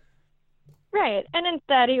this. right. And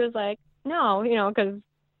instead he was like, no, because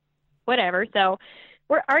whatever. So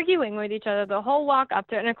we're arguing with each other the whole walk up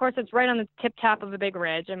to it. And of course it's right on the tip top of a big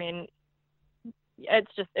ridge. I mean, it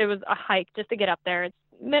was a hike just to get up there. It's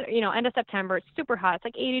end of September. It's super hot. It's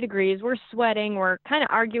like 80 degrees. We're sweating. We're kind of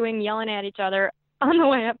arguing, yelling at each other on the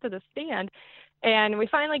way up to the stand. And we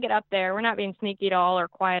finally get up there. We're not being sneaky at all or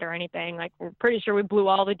quiet or anything. Like, we're pretty sure we blew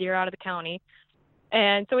all the deer out of the county.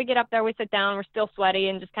 And so we get up there, we sit down, we're still sweaty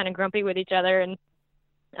and just kind of grumpy with each other.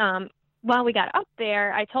 And while we got up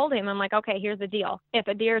there, I told him, I'm like, okay, here's the deal. If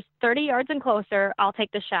a deer's 30 yards and closer, I'll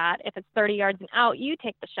take the shot. If it's 30 yards and out, you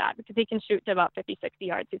take the shot, because he can shoot to about 50, 60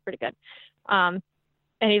 yards. He's pretty good.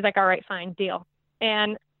 And he's like, all right, fine, deal.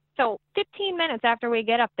 And so 15 minutes after we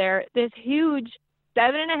get up there, this huge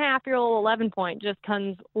 7.5-year-old 11 point just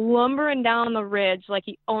comes lumbering down the ridge like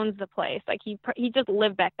he owns the place. Like he just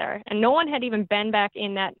lived back there, and no one had even been back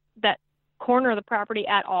in that corner of the property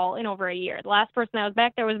at all in over a year. The last person that was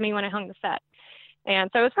back there was me when I hung the set. And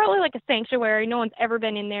so it was probably like a sanctuary. No one's ever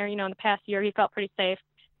been in there. In the past year, he felt pretty safe.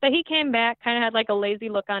 So he came back, kind of had like a lazy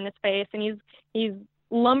look on his face, and he's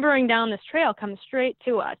lumbering down this trail, comes straight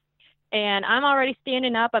to us. And I'm already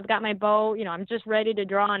standing up. I've got my bow. I'm just ready to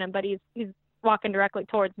draw on him, but he's walking directly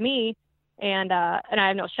towards me, and I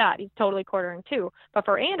have no shot. He's totally quartering too. But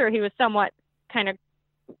for Andrew, he was somewhat kind of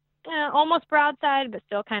almost broadside, but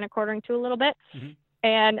still kind of quartering to a little bit. Mm-hmm.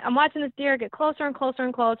 And I'm watching this deer get closer and closer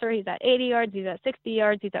and closer. He's at 80 yards, he's at 60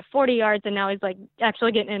 yards, he's at 40 yards, and now he's like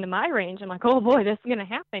actually getting into my range. I'm like, oh boy, this is gonna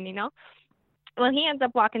happen, Well, he ends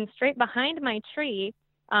up walking straight behind my tree,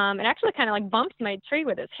 and actually kind of like bumps my tree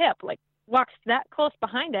with his hip, like walks that close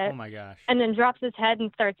behind it. Oh my gosh. And then drops his head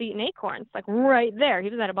and starts eating acorns, like right there.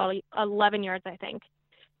 He was at about 11 yards, I think.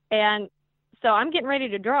 And so I'm getting ready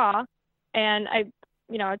to draw, and I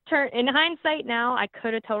turn. In hindsight now, I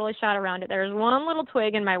could have totally shot around it. There was one little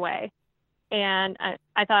twig in my way, and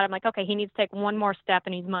I thought, I'm like, okay, he needs to take one more step,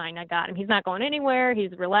 and he's mine. I got him. He's not going anywhere.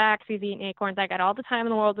 He's relaxed. He's eating acorns. I got all the time in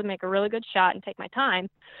the world to make a really good shot and take my time.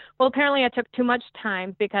 Well, apparently I took too much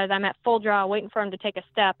time, because I'm at full draw waiting for him to take a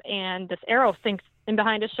step, and this arrow sinks in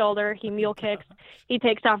behind his shoulder. He mule kicks. He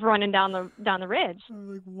takes off running down the ridge.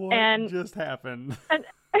 I'm like, what just happened?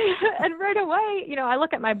 And right away, I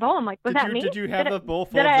look at my bow. I'm like, was that me? Did you have the bow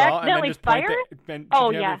full did draw I accidentally and then just fire? Did Oh,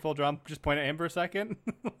 you have yeah. it full draw? Just point at him for a second.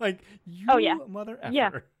 Like, you Oh, yeah. mother effer.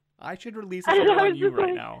 Yeah. I should release I this know, on it's you just right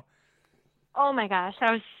like- now. Oh my gosh,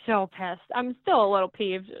 I was so pissed. I'm still a little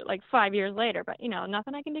peeved, like 5 years later, but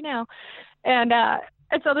nothing I can do now. And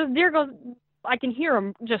so this deer goes. I can hear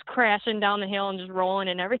him just crashing down the hill and just rolling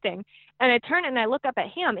and everything. And I turn and I look up at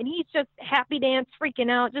him, and he's just happy dance,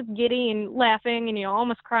 freaking out, just giddy and laughing and,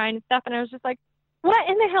 almost crying and stuff. And I was just like, what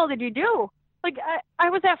in the hell did you do? Like,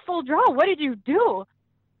 I was at full draw. What did you do?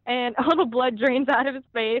 And all the blood drains out of his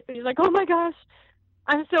face. And he's like, oh my gosh,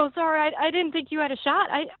 I'm so sorry. I didn't think you had a shot.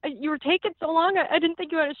 You were taking so long. I didn't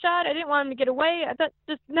think you had a shot. I didn't want him to get away. I thought,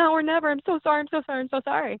 just now or never. I'm so sorry. I'm so sorry. I'm so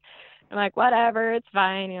sorry. I'm like, whatever, it's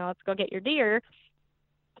fine, let's go get your deer.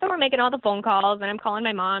 So we're making all the phone calls, and I'm calling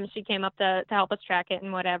my mom. She came up to help us track it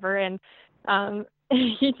and whatever. And the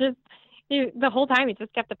whole time he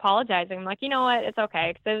just kept apologizing. I'm like, you know what, it's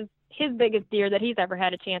okay, because it was his biggest deer that he's ever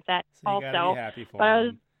had a chance at. So you gotta be happy for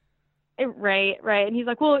him. Right. And he's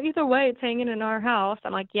like, well, either way, it's hanging in our house.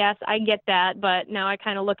 I'm like, yes, I get that, but now I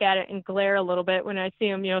kind of look at it and glare a little bit when I see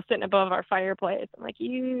him, sitting above our fireplace. I'm like,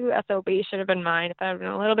 you SOB, should have been mine if I had been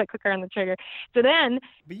a little bit quicker on the trigger. So then,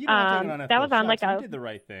 but you don't on that was on like you did the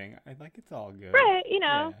right thing. It's all good. Right.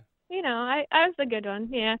 Yeah. I was the good one.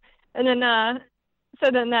 Yeah. And then,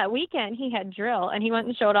 so then that weekend he had drill, and he went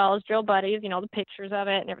and showed all his drill buddies, the pictures of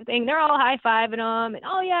it and everything. They're all high-fiving him, and,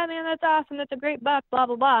 oh yeah, man, that's awesome. That's a great buck, blah,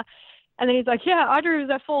 blah, blah. And then he's like, yeah, Audrey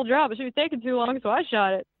was at full draw, but she was taking too long, so I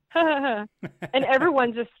shot it. And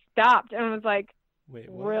everyone just stopped and was like, wait,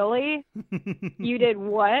 what? Really? You did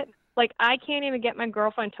what? Like, I can't even get my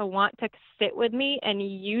girlfriend to want to sit with me, and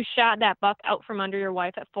you shot that buck out from under your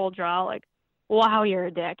wife at full draw. Like, wow, you're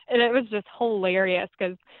a dick. And it was just hilarious,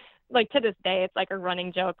 because like to this day, it's like a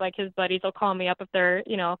running joke. Like his buddies will call me up if they're,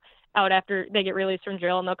 out after they get released from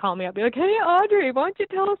drill, and they'll call me up, be like, "Hey, Audrey, why don't you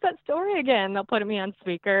tell us that story again?" They'll put me on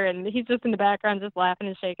speaker, and he's just in the background, just laughing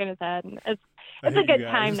and shaking his head. And it's a good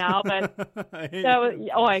time now, but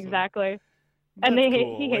exactly. And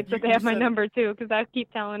he hates that they have my number too, because I keep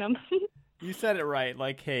telling him. You said it right.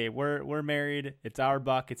 Like, hey, we're married. It's our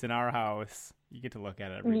buck. It's in our house. You get to look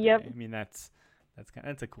at it every day. I mean, that's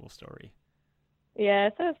a cool story. Yeah,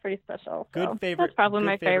 so it's pretty special. Good favorite. That's probably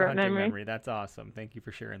my favorite memory. That's awesome. Thank you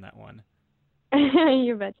for sharing that one.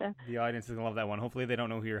 You betcha. The audience is gonna love that one. Hopefully, they don't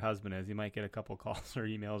know who your husband is. You might get a couple calls or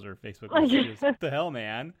emails or Facebook messages. What the hell,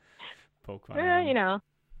 man? Poke fun.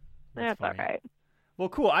 That's all right. Well,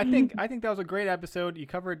 cool. I think that was a great episode. You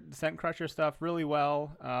covered Scent Crusher stuff really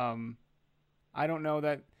well. I don't know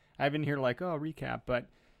that I've been here recap, but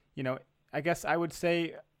I guess I would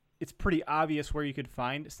say it's pretty obvious where you could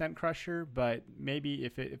find Scent Crusher, but maybe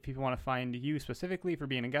if people want to find you specifically for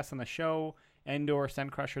being a guest on the show and/or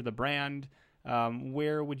Scent Crusher, the brand,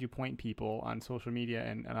 where would you point people on social media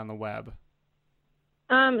and on the web?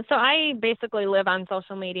 So I basically live on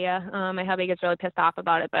social media. My hubby gets really pissed off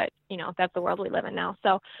about it, but that's the world we live in now.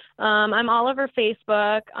 So I'm all over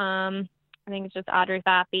Facebook. I think it's just Audrey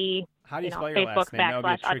Faffy. How do you spell your last name? That would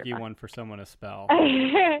be a tricky one for someone to spell.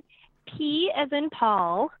 P as in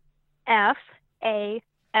Paul, Faffe.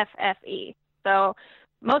 So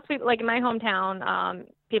most people, like in my hometown,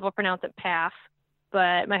 people pronounce it Paff,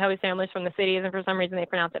 but my hubby's family's from the cities, and for some reason they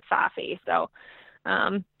pronounce it Faffy. So,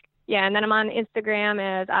 yeah, and then I'm on Instagram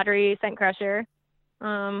as Audrey Scent Crusher.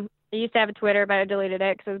 I used to have a Twitter, but I deleted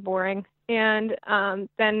it because it was boring. And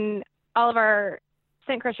then all of our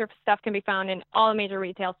Scent Crusher stuff can be found in all the major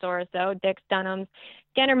retail stores. So Dick's, Dunham's,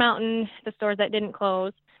 Gander Mountain, the stores that didn't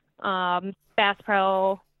close, Bass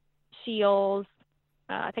Pro, Shields,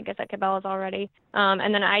 I think I said Cabela's already.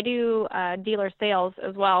 And then I do dealer sales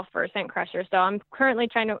as well for Scent Crusher. So I'm currently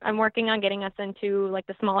I'm working on getting us into like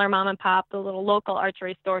the smaller mom and pop, the little local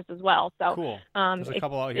archery stores as well. So cool. There's a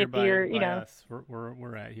couple out here by us.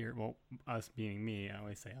 We're at here. Well, us being me, I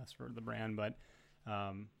always say us for the brand, but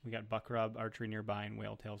we got Buck Rub Archery nearby and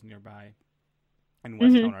Whale Tails nearby, and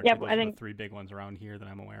Westtown Archery. Those are the three big ones around here that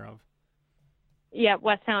I'm aware of. Yeah,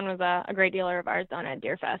 Westtown was a great dealer of ours down at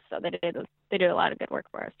Deerfest, so they did a lot of good work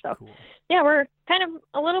for us. So, cool. Yeah, we're kind of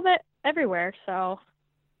a little bit everywhere. So,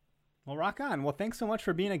 well, rock on. Well, thanks so much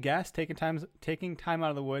for being a guest, taking time out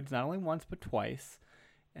of the woods, not only once but twice.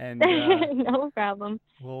 And no problem.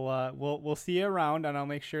 We'll see you around, and I'll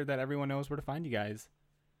make sure that everyone knows where to find you guys.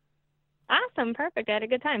 Awesome, perfect. I had a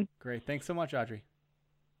good time. Great, thanks so much, Audrey.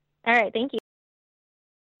 All right, thank you.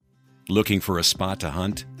 Looking for a spot to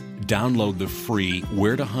hunt? Download the free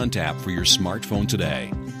Where to Hunt app for your smartphone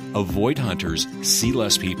today. Avoid hunters, see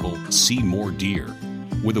less people, see more deer.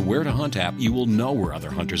 With the Where to Hunt app, you will know where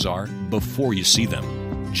other hunters are before you see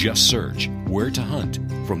them. Just search Where to Hunt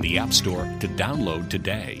from the App Store to download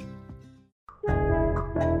today.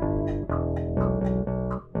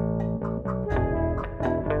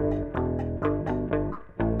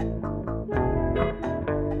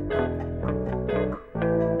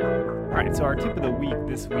 So our tip of the week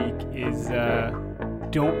this week is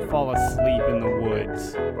don't fall asleep in the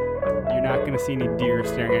woods. You're not going to see any deer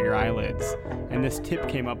staring at your eyelids. And this tip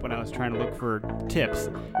came up when I was trying to look for tips,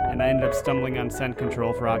 and I ended up stumbling on scent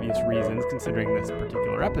control for obvious reasons, considering this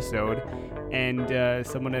particular episode. And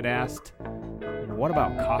someone had asked, what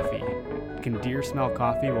about coffee? Can deer smell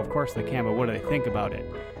coffee? Well, of course they can, but what do they think about it?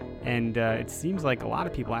 And it seems like a lot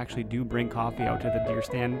of people actually do bring coffee out to the deer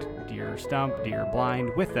stand, deer stump, deer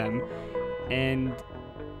blind with them. And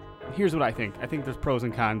here's what I think. I think there's pros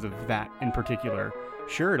and cons of that in particular.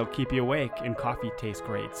 Sure, it'll keep you awake, and coffee tastes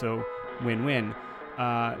great, so win-win.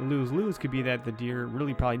 Lose-lose could be that the deer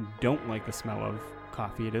really probably don't like the smell of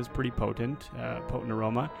coffee. It is pretty potent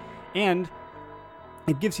aroma. And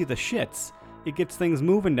it gives you the shits. It gets things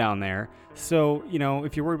moving down there. So,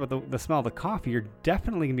 if you're worried about the smell of the coffee, you're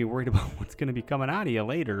definitely going to be worried about what's going to be coming out of you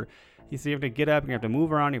later. So you have to get up, you have to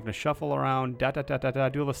move around, you have to shuffle around, do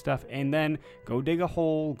all the stuff, and then go dig a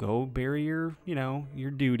hole, go bury your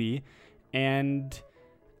duty. And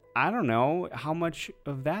I don't know how much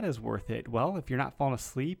of that is worth it. Well, if you're not falling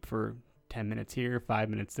asleep for 10 minutes here, 5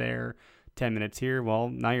 minutes there, 10 minutes here, well,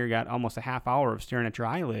 now you've got almost a half hour of staring at your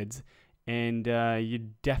eyelids. And you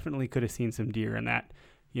definitely could have seen some deer in that,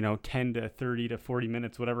 10 to 30 to 40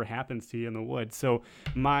 minutes, whatever happens to you in the woods. So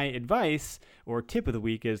my advice or tip of the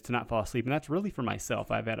week is to not fall asleep. And that's really for myself.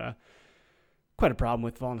 I've had quite a problem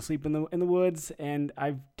with falling asleep in the woods, and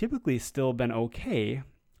I've typically still been okay.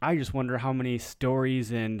 I just wonder how many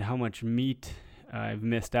stories and how much meat I've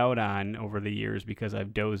missed out on over the years because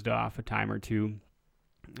I've dozed off a time or two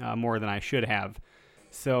more than I should have.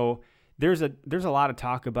 So there's a lot of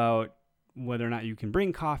talk about whether or not you can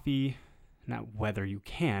bring coffee, not whether you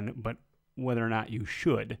can, but whether or not you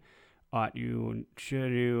should. Ought you,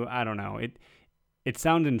 should you, I don't know. It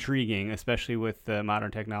sounds intriguing, especially with the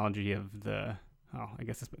modern technology of the, I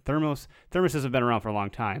guess it's thermoses have been around for a long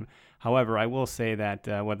time. However, I will say that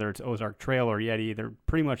whether it's Ozark Trail or Yeti, they're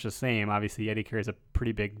pretty much the same. Obviously, Yeti carries a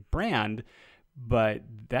pretty big brand, but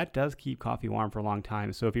that does keep coffee warm for a long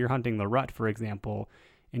time. So if you're hunting the rut, for example,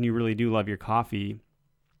 and you really do love your coffee,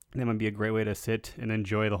 that might be a great way to sit and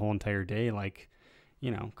enjoy the whole entire day. Like,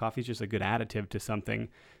 coffee is just a good additive to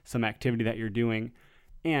some activity that you're doing.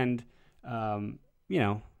 And,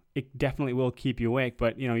 it definitely will keep you awake,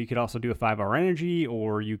 but, you could also do a 5-hour energy,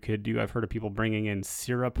 or you could do, I've heard of people bringing in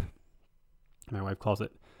syrup. My wife calls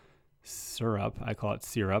it syrup. I call it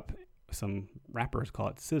syrup. Some rappers call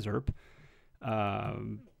it scissorp.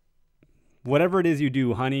 Whatever it is you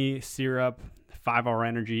do, honey, syrup, 5-hour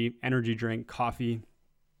energy drink, coffee,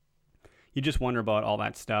 you just wonder about all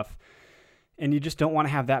that stuff. And you just don't want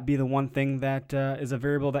to have that be the one thing that is a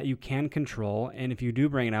variable that you can control. And if you do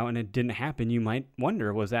bring it out and it didn't happen, you might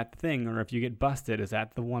wonder, was that the thing? Or if you get busted, is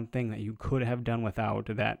that the one thing that you could have done without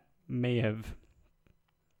that may have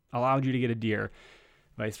allowed you to get a deer?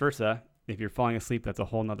 Vice versa. If you're falling asleep, that's a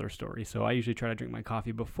whole nother story. So I usually try to drink my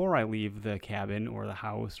coffee before I leave the cabin or the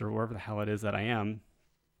house or wherever the hell it is that I am.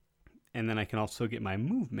 And then I can also get my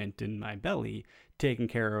movement in my belly taken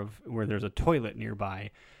care of where there's a toilet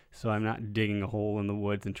nearby. So I'm not digging a hole in the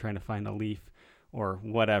woods and trying to find a leaf or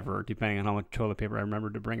whatever, depending on how much toilet paper I remember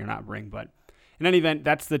to bring or not bring. But in any event,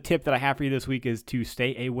 that's the tip that I have for you this week, is to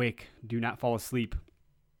stay awake. Do not fall asleep.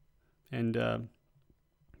 And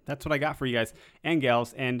that's what I got for you guys and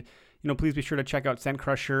gals. And, please be sure to check out Scent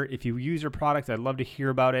Crusher. If you use your products, I'd love to hear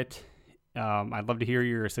about it. I'd love to hear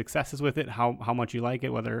your successes with it, how much you like it,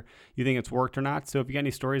 whether you think it's worked or not. So if you got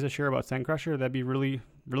any stories to share about Scent Crusher, that'd be really,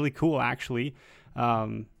 really cool, actually.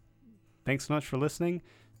 Thanks so much for listening.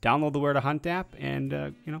 Download the Where to Hunt app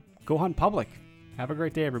and, go hunt public. Have a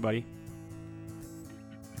great day, everybody.